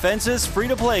for the Fences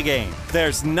free-to-play game.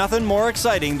 There's nothing more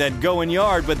exciting than going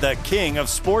yard with the king of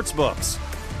sportsbooks.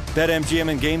 BetMGM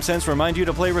and GameSense remind you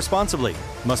to play responsibly.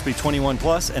 Must be 21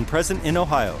 plus and present in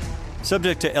Ohio.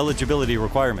 Subject to eligibility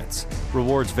requirements.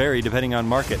 Rewards vary depending on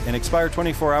market and expire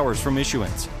 24 hours from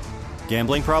issuance.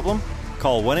 Gambling problem?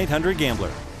 Call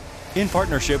 1-800-GAMBLER. In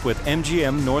partnership with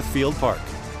MGM Northfield Park.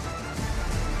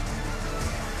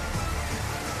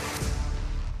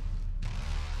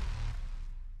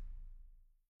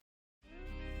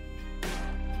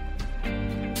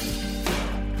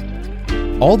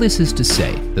 All this is to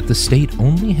say that the state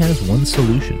only has one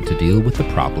solution to deal with the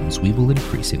problems we will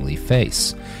increasingly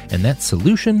face, and that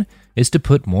solution is to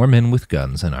put more men with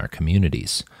guns in our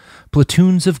communities.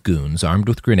 Platoons of goons armed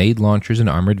with grenade launchers and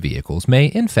armored vehicles may,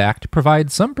 in fact,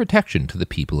 provide some protection to the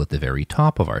people at the very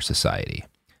top of our society,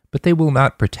 but they will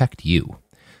not protect you.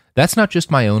 That's not just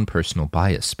my own personal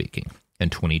bias speaking. In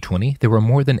 2020, there were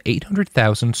more than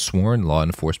 800,000 sworn law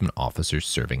enforcement officers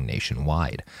serving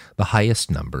nationwide, the highest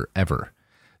number ever.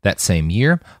 That same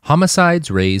year, homicides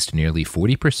raised nearly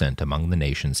 40% among the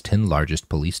nation's 10 largest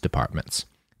police departments.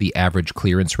 The average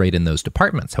clearance rate in those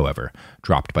departments, however,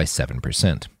 dropped by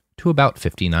 7% to about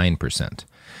 59%.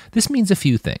 This means a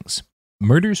few things.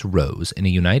 Murders rose in a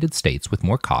United States with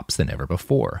more cops than ever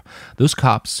before. Those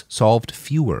cops solved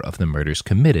fewer of the murders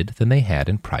committed than they had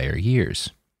in prior years.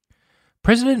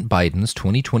 President Biden's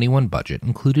 2021 budget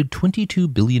included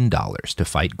 $22 billion to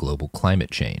fight global climate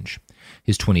change.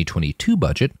 His 2022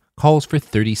 budget calls for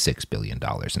 $36 billion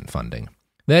in funding.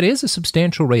 That is a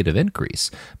substantial rate of increase,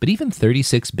 but even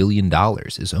 $36 billion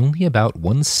is only about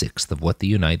 1/6 of what the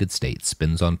United States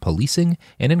spends on policing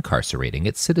and incarcerating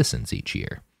its citizens each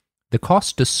year. The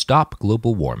cost to stop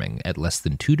global warming at less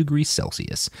than 2 degrees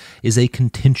Celsius is a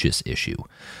contentious issue,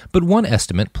 but one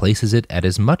estimate places it at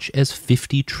as much as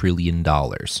 $50 trillion.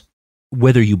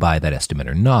 Whether you buy that estimate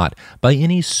or not, by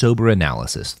any sober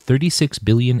analysis, $36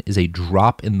 billion is a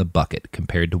drop in the bucket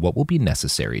compared to what will be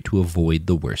necessary to avoid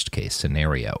the worst-case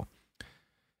scenario.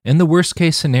 And the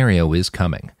worst-case scenario is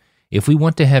coming. If we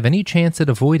want to have any chance at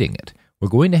avoiding it, we're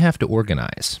going to have to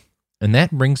organize. And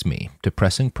that brings me to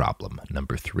pressing problem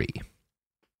number 3.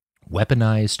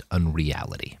 Weaponized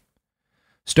unreality.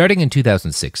 Starting in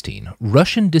 2016,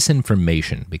 Russian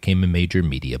disinformation became a major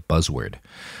media buzzword.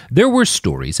 There were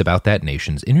stories about that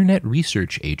nation's Internet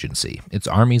Research Agency, its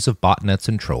armies of botnets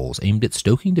and trolls aimed at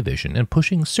stoking division and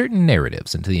pushing certain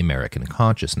narratives into the American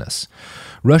consciousness.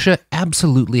 Russia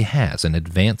absolutely has an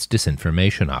advanced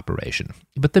disinformation operation,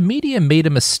 but the media made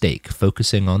a mistake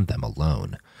focusing on them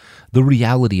alone. The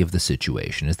reality of the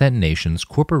situation is that nations,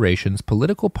 corporations,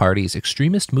 political parties,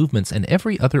 extremist movements, and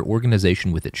every other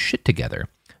organization with its shit together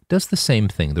does the same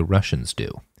thing the Russians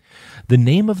do. The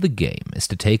name of the game is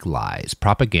to take lies,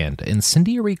 propaganda,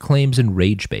 incendiary claims, and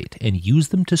rage bait and use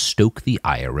them to stoke the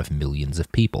ire of millions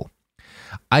of people.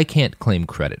 I can't claim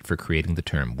credit for creating the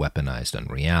term weaponized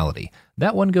unreality.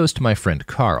 That one goes to my friend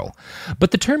Carl.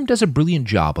 But the term does a brilliant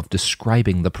job of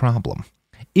describing the problem.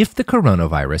 If the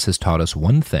coronavirus has taught us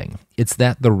one thing, it's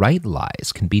that the right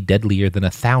lies can be deadlier than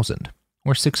 1,000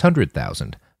 or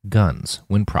 600,000 guns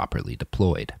when properly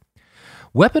deployed.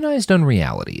 Weaponized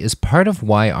unreality is part of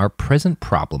why our present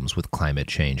problems with climate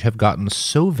change have gotten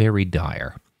so very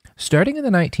dire. Starting in the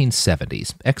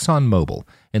 1970s, ExxonMobil,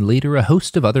 and later a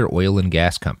host of other oil and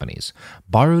gas companies,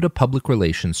 borrowed a public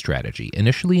relations strategy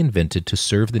initially invented to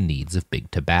serve the needs of big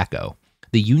tobacco.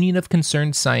 The Union of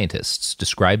Concerned Scientists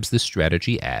describes this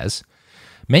strategy as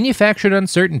manufactured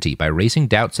uncertainty by raising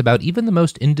doubts about even the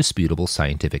most indisputable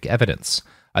scientific evidence,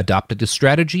 adopted a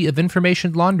strategy of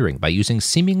information laundering by using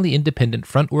seemingly independent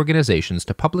front organizations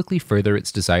to publicly further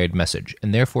its desired message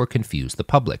and therefore confuse the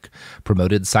public,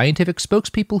 promoted scientific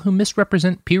spokespeople who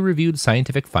misrepresent peer-reviewed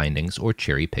scientific findings or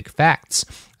cherry-pick facts,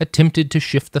 attempted to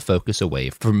shift the focus away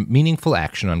from meaningful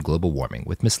action on global warming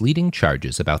with misleading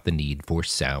charges about the need for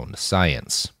sound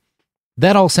science.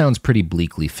 That all sounds pretty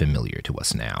bleakly familiar to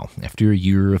us now, after a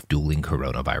year of dueling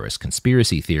coronavirus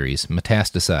conspiracy theories,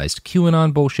 metastasized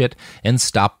QAnon bullshit, and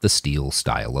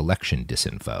stop-the-steal-style election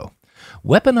disinfo.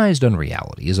 Weaponized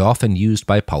unreality is often used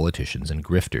by politicians and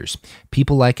grifters,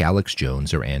 people like Alex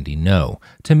Jones or Andy Ngo,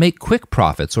 to make quick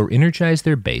profits or energize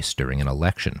their base during an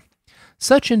election.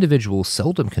 Such individuals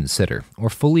seldom consider or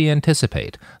fully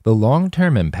anticipate the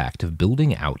long-term impact of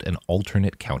building out an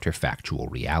alternate counterfactual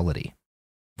reality.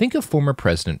 Think of former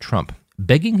President Trump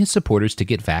begging his supporters to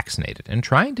get vaccinated and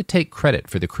trying to take credit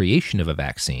for the creation of a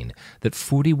vaccine that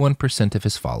 41% of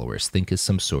his followers think is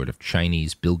some sort of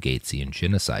Chinese Bill Gatesian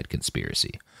genocide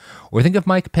conspiracy. Or think of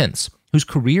Mike Pence, whose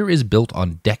career is built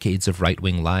on decades of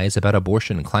right-wing lies about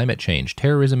abortion, climate change,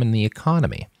 terrorism, and the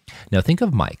economy. Now think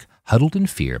of Mike, huddled in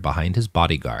fear behind his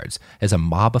bodyguards as a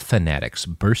mob of fanatics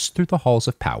bursts through the halls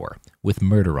of power with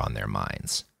murder on their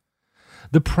minds.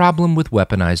 The problem with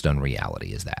weaponized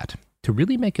unreality is that, to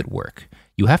really make it work,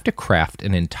 you have to craft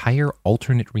an entire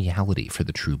alternate reality for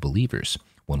the true believers,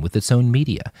 one with its own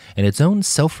media and its own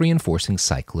self-reinforcing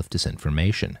cycle of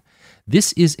disinformation.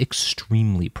 This is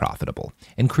extremely profitable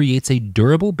and creates a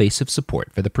durable base of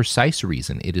support for the precise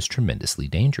reason it is tremendously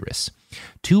dangerous.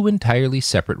 Two entirely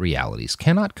separate realities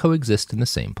cannot coexist in the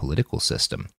same political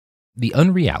system. The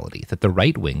unreality that the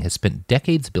right wing has spent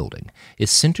decades building is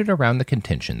centered around the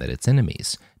contention that its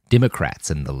enemies, Democrats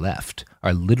and the left,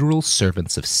 are literal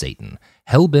servants of Satan,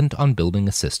 hell-bent on building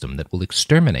a system that will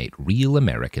exterminate real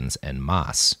Americans en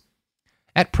masse.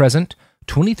 At present,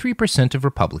 23% of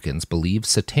Republicans believe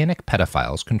satanic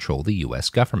pedophiles control the U.S.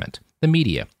 government, the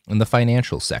media, and the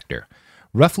financial sector.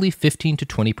 Roughly 15 to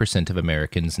 20% of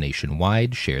Americans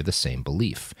nationwide share the same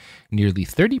belief. Nearly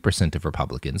 30% of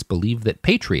Republicans believe that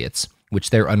patriots, which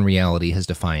their unreality has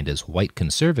defined as white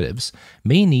conservatives,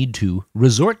 may need to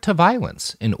resort to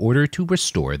violence in order to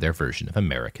restore their version of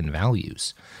American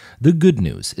values. The good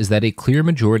news is that a clear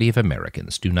majority of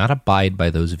Americans do not abide by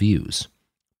those views,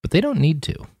 but they don't need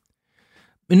to.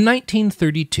 In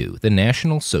 1932, the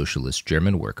National Socialist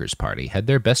German Workers' Party had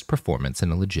their best performance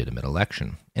in a legitimate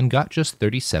election, and got just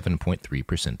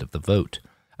 37.3% of the vote.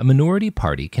 A minority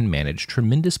party can manage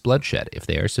tremendous bloodshed if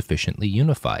they are sufficiently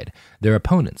unified, their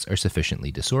opponents are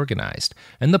sufficiently disorganized,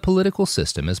 and the political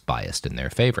system is biased in their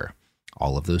favor.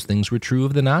 All of those things were true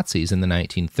of the Nazis in the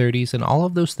 1930s, and all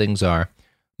of those things are,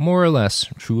 more or less,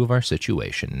 true of our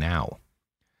situation now.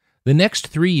 The next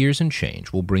 3 years and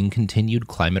change will bring continued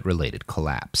climate-related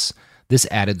collapse. This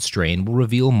added strain will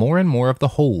reveal more and more of the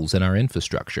holes in our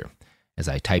infrastructure. As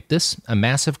I type this, a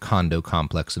massive condo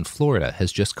complex in Florida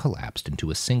has just collapsed into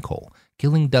a sinkhole,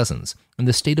 killing dozens, and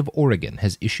the state of Oregon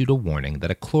has issued a warning that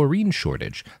a chlorine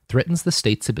shortage threatens the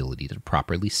state's ability to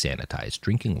properly sanitize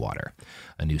drinking water.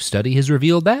 A new study has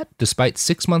revealed that, despite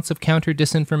 6 months of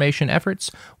counter-disinformation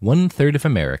efforts, 1/3 of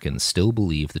Americans still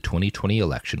believe the 2020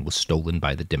 election was stolen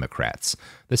by the Democrats,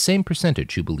 the same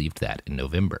percentage who believed that in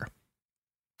November.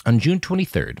 On June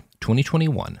 23,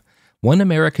 2021, One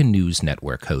American News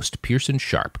Network host Pearson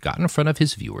Sharp got in front of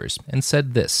his viewers and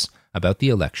said this about the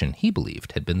election he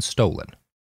believed had been stolen.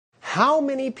 How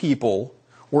many people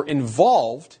were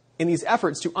involved in these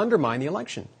efforts to undermine the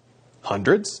election?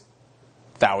 Hundreds?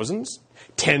 Thousands?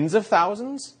 Tens of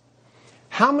thousands?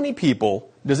 How many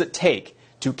people does it take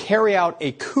to carry out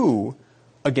a coup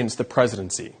against the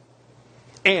presidency?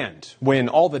 And when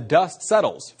all the dust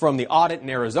settles from the audit in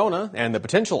Arizona and the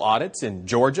potential audits in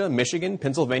Georgia, Michigan,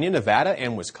 Pennsylvania, Nevada,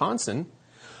 and Wisconsin,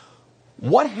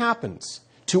 what happens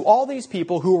to all these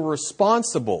people who are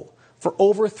responsible for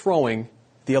overthrowing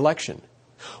the election?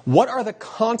 What are the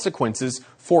consequences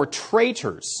for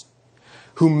traitors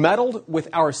who meddled with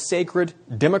our sacred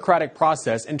democratic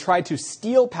process and tried to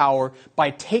steal power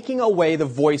by taking away the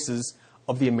voices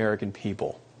of the American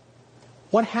people?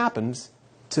 What happens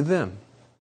to them.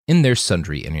 In their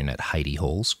sundry internet hidey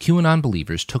holes, QAnon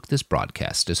believers took this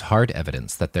broadcast as hard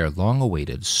evidence that their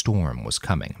long-awaited storm was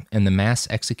coming, and the mass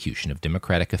execution of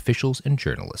Democratic officials and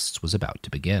journalists was about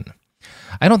to begin.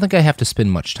 I don't think I have to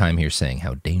spend much time here saying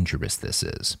how dangerous this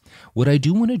is. What I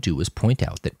do want to do is point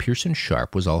out that Pearson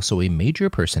Sharp was also a major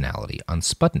personality on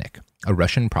Sputnik, a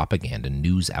Russian propaganda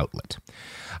news outlet.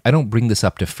 I don't bring this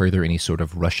up to further any sort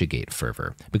of Russiagate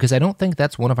fervor, because I don't think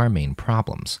that's one of our main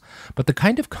problems. But the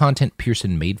kind of content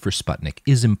Pearson made for Sputnik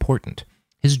is important.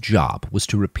 His job was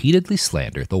to repeatedly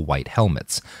slander the White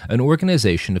Helmets, an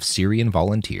organization of Syrian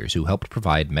volunteers who helped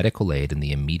provide medical aid in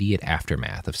the immediate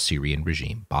aftermath of Syrian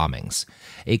regime bombings.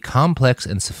 A complex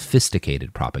and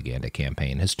sophisticated propaganda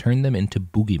campaign has turned them into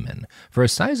boogeymen for a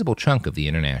sizable chunk of the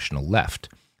international left.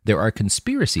 There are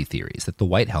conspiracy theories that the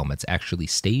White Helmets actually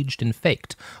staged and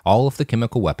faked all of the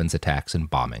chemical weapons attacks and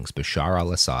bombings Bashar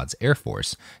al-Assad's Air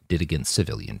Force did against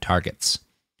civilian targets.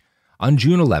 On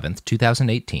June 11,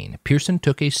 2018, Pearson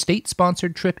took a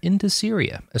state-sponsored trip into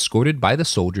Syria, escorted by the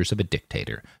soldiers of a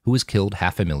dictator who has killed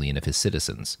 500,000 of his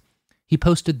citizens. He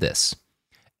posted this: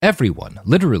 "Everyone,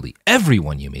 literally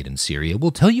everyone you meet in Syria will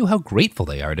tell you how grateful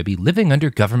they are to be living under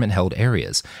government-held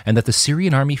areas, and that the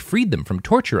Syrian army freed them from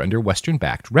torture under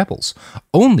Western-backed rebels.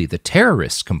 Only the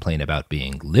terrorists complain about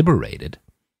being liberated."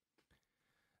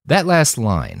 That last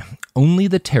line, "only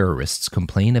the terrorists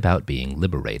complain about being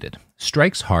liberated,"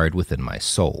 strikes hard within my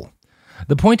soul.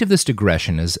 The point of this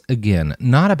digression is, again,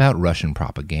 not about Russian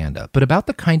propaganda, but about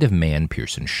the kind of man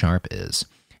Pearson Sharp is.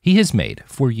 He has made,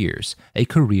 for years, a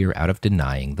career out of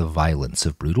denying the violence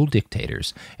of brutal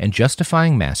dictators and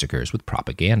justifying massacres with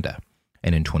propaganda.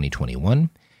 And in 2021,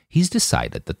 he's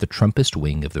decided that the Trumpist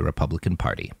wing of the Republican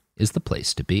Party is the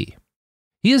place to be.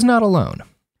 He is not alone.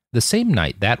 The same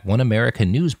night that One America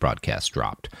News broadcast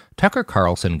dropped, Tucker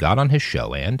Carlson got on his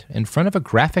show and, in front of a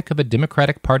graphic of a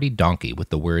Democratic Party donkey with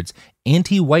the words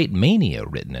 "anti-white mania"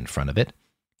 written in front of it,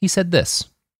 he said this: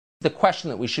 "The question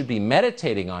that we should be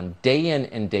meditating on day in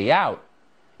and day out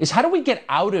is how do we get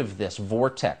out of this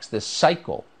vortex, this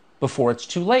cycle, before it's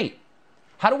too late?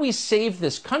 How do we save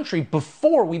this country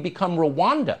before we become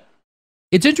Rwanda?"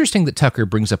 It's interesting that Tucker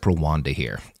brings up Rwanda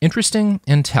here. Interesting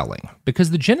and telling, because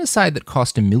the genocide that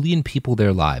cost 1 million people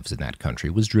their lives in that country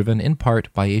was driven in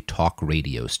part by a talk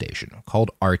radio station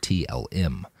called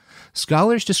RTLM.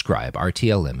 Scholars describe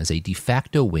RTLM as a de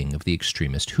facto wing of the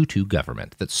extremist Hutu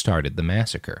government that started the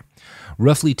massacre.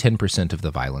 Roughly 10% of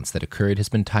the violence that occurred has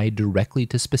been tied directly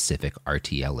to specific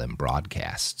RTLM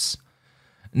broadcasts.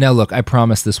 Now look, I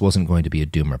promised this wasn't going to be a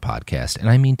doomer podcast, and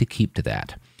I mean to keep to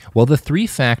that. While the 3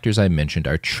 factors I mentioned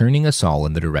are churning us all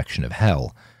in the direction of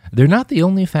hell, they're not the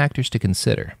only factors to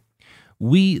consider.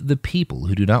 We, the people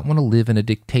who do not want to live in a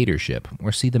dictatorship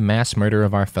or see the mass murder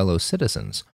of our fellow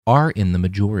citizens, are in the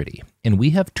majority, and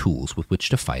we have tools with which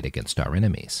to fight against our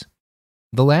enemies.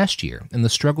 The last year and the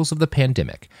struggles of the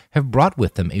pandemic have brought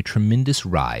with them a tremendous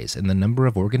rise in the number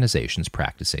of organizations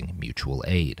practicing mutual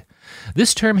aid.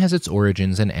 This term has its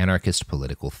origins in anarchist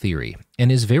political theory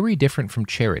and is very different from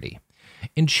charity.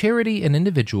 In charity, an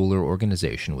individual or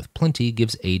organization with plenty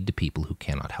gives aid to people who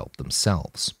cannot help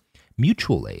themselves.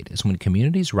 Mutual aid is when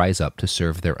communities rise up to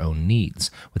serve their own needs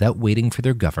without waiting for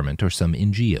their government or some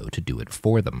NGO to do it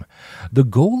for them. The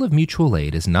goal of mutual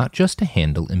aid is not just to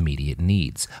handle immediate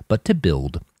needs, but to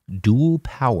build dual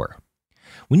power.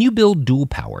 When you build dual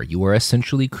power, you are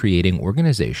essentially creating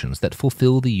organizations that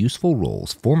fulfill the useful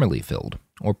roles formerly filled,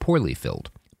 or poorly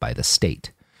filled, by the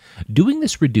state. Doing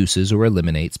this reduces or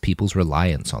eliminates people's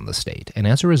reliance on the state, and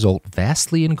as a result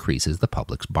vastly increases the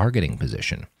public's bargaining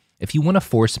position. If you want to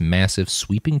force massive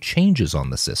sweeping changes on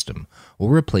the system,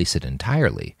 or replace it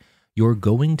entirely, you're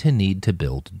going to need to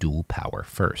build dual power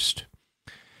first.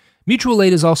 Mutual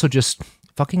aid is also just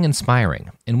fucking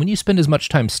inspiring, and when you spend as much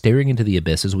time staring into the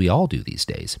abyss as we all do these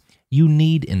days, you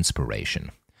need inspiration.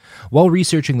 While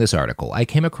researching this article, I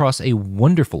came across a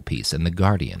wonderful piece in The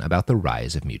Guardian about the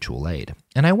rise of mutual aid,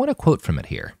 and I want to quote from it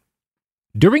here.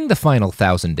 During the final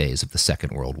 1,000 days of the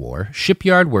Second World War,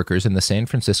 shipyard workers in the San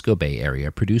Francisco Bay Area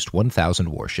produced 1,000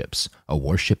 warships, a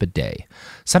warship a day.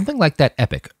 Something like that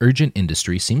epic, urgent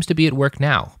industry seems to be at work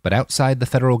now, but outside the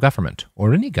federal government,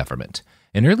 or any government.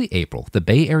 In early April, the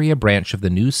Bay Area branch of the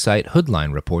news site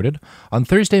Hoodline reported, on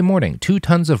Thursday morning, 2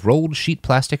 tons of rolled sheet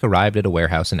plastic arrived at a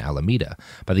warehouse in Alameda.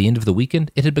 By the end of the weekend,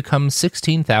 it had become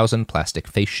 16,000 plastic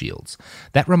face shields.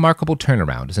 That remarkable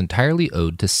turnaround is entirely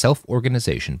owed to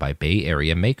self-organization by Bay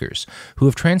Area makers, who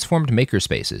have transformed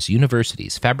makerspaces,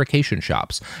 universities, fabrication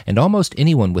shops, and almost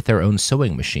anyone with their own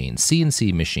sewing machine,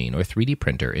 CNC machine, or 3D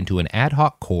printer into an ad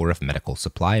hoc core of medical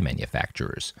supply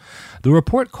manufacturers. The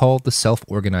report called the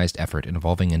self-organized effort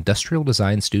involving industrial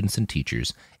design students and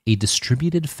teachers a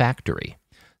distributed factory.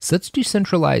 Such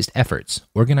decentralized efforts,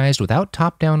 organized without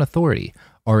top-down authority,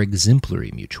 are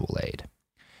exemplary mutual aid.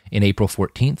 In April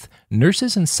 14th,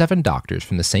 nurses and 7 doctors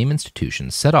from the same institution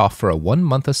set off for a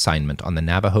 1-month assignment on the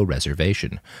Navajo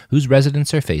Reservation, whose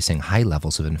residents are facing high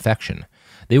levels of infection.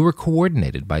 They were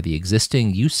coordinated by the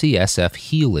existing UCSF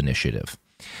HEAL initiative,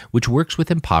 which works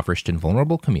with impoverished and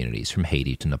vulnerable communities from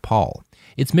Haiti to Nepal.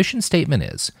 Its mission statement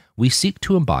is, "We seek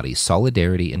to embody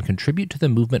solidarity and contribute to the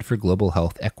movement for global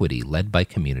health equity led by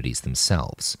communities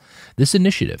themselves." This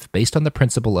initiative, based on the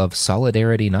principle of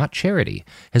solidarity, not charity,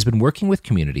 has been working with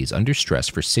communities under stress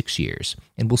for 6 years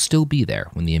and will still be there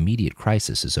when the immediate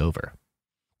crisis is over.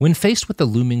 When faced with the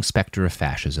looming specter of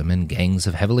fascism and gangs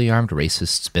of heavily armed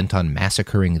racists bent on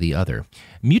massacring the other,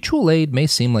 mutual aid may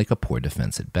seem like a poor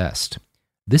defense at best.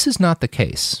 This is not the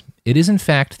case. It is, in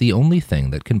fact, the only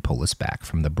thing that can pull us back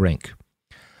from the brink.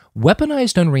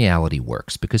 Weaponized unreality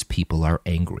works because people are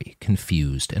angry,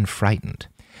 confused, and frightened.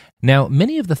 Now,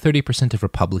 many of the 30% of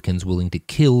Republicans willing to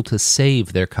kill to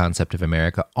save their concept of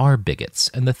America are bigots,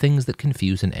 and the things that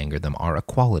confuse and anger them are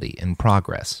equality and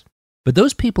progress. But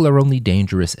those people are only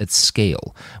dangerous at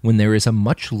scale when there is a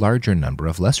much larger number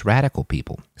of less radical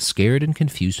people, scared and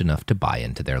confused enough to buy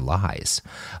into their lies.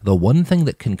 The one thing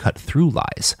that can cut through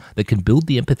lies, that can build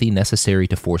the empathy necessary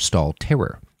to forestall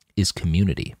terror, is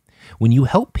community. When you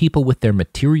help people with their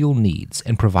material needs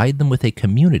and provide them with a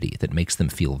community that makes them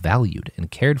feel valued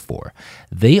and cared for,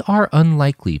 they are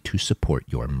unlikely to support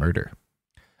your murder.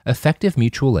 Effective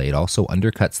mutual aid also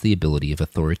undercuts the ability of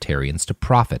authoritarians to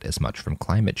profit as much from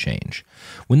climate change.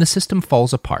 When the system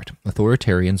falls apart,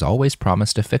 authoritarians always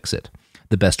promise to fix it.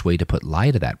 The best way to put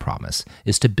lie to that promise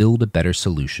is to build a better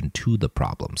solution to the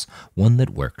problems, one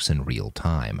that works in real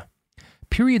time.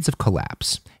 Periods of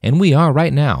collapse, and we are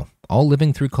right now, all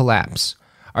living through collapse,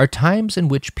 are times in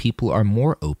which people are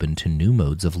more open to new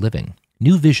modes of living,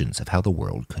 new visions of how the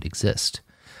world could exist.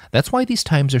 That's why these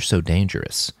times are so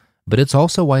dangerous. But it's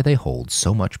also why they hold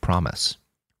so much promise.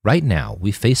 Right now,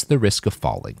 we face the risk of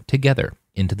falling, together,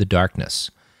 into the darkness.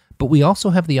 But we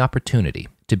also have the opportunity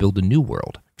to build a new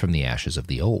world from the ashes of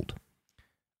the old.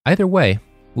 Either way,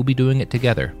 we'll be doing it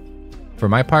together. For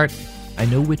my part, I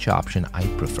know which option I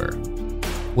prefer.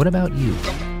 What about you?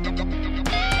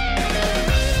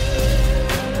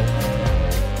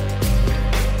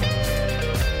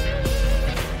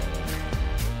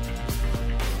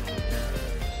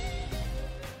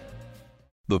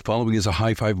 The following is a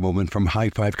high-five moment from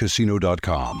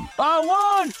highfivecasino.com. I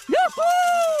won!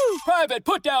 Yahoo! Private,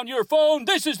 put down your phone.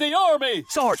 This is the Army.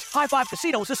 Sarge, High Five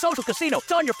Casino is a social casino.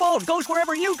 It's on your phone, goes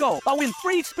wherever you go. I win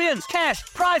free spins, cash,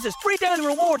 prizes, free daily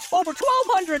rewards, over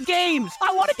 1,200 games.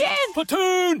 I won again.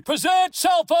 Platoon, present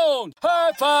cell phone.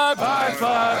 High Five. High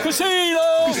Five.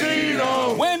 Casino.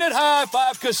 Casino. Win at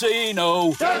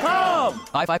highfivecasino.com.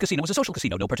 High Five Casino is a social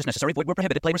casino. No purchase necessary. Void where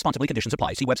prohibited. Play responsibly. Conditions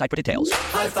apply. See website for details.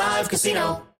 High Five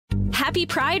Casino. Happy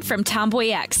Pride from Tomboy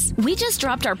X. We just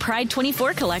dropped our Pride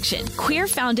 24 collection. Queer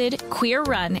founded, queer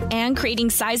run, and creating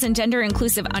size and gender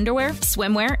inclusive underwear,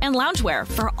 swimwear, and loungewear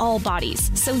for all bodies,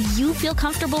 so you feel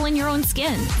comfortable in your own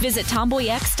skin. Visit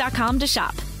tomboyx.com to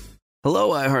shop. Hello,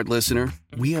 iHeart listener.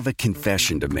 We have a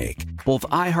confession to make. Both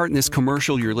iHeart and this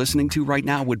commercial you're listening to right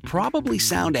now would probably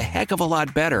sound a heck of a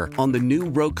lot better on the new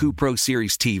Roku Pro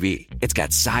Series TV. It's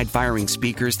got side-firing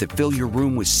speakers that fill your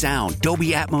room with sound,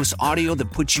 Dolby Atmos audio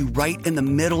that puts you right in the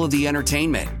middle of the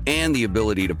entertainment, and the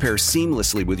ability to pair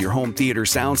seamlessly with your home theater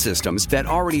sound systems that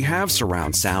already have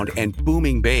surround sound and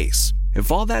booming bass. If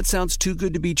all that sounds too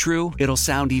good to be true, it'll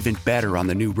sound even better on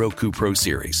the new Roku Pro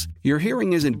Series. Your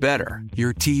hearing isn't better,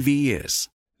 your TV is.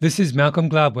 This is Malcolm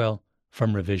Gladwell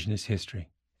from Revisionist History.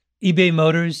 eBay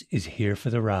Motors is here for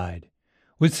the ride.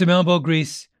 With some elbow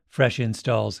grease, fresh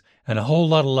installs, and a whole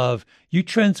lot of love, you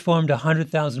transformed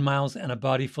 100,000 miles and a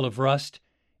body full of rust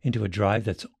into a drive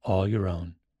that's all your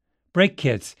own. Brake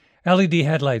kits, LED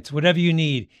headlights, whatever you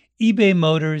need, eBay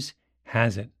Motors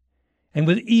has it. And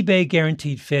with eBay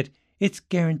Guaranteed Fit, it's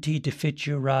guaranteed to fit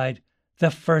your ride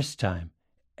the first time,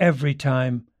 every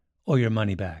time, or your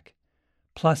money back.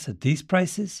 Plus, at these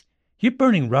prices, you're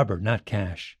burning rubber, not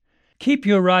cash. Keep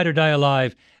your ride or die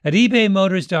alive at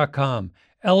ebaymotors.com.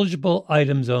 Eligible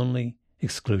items only.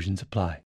 Exclusions apply.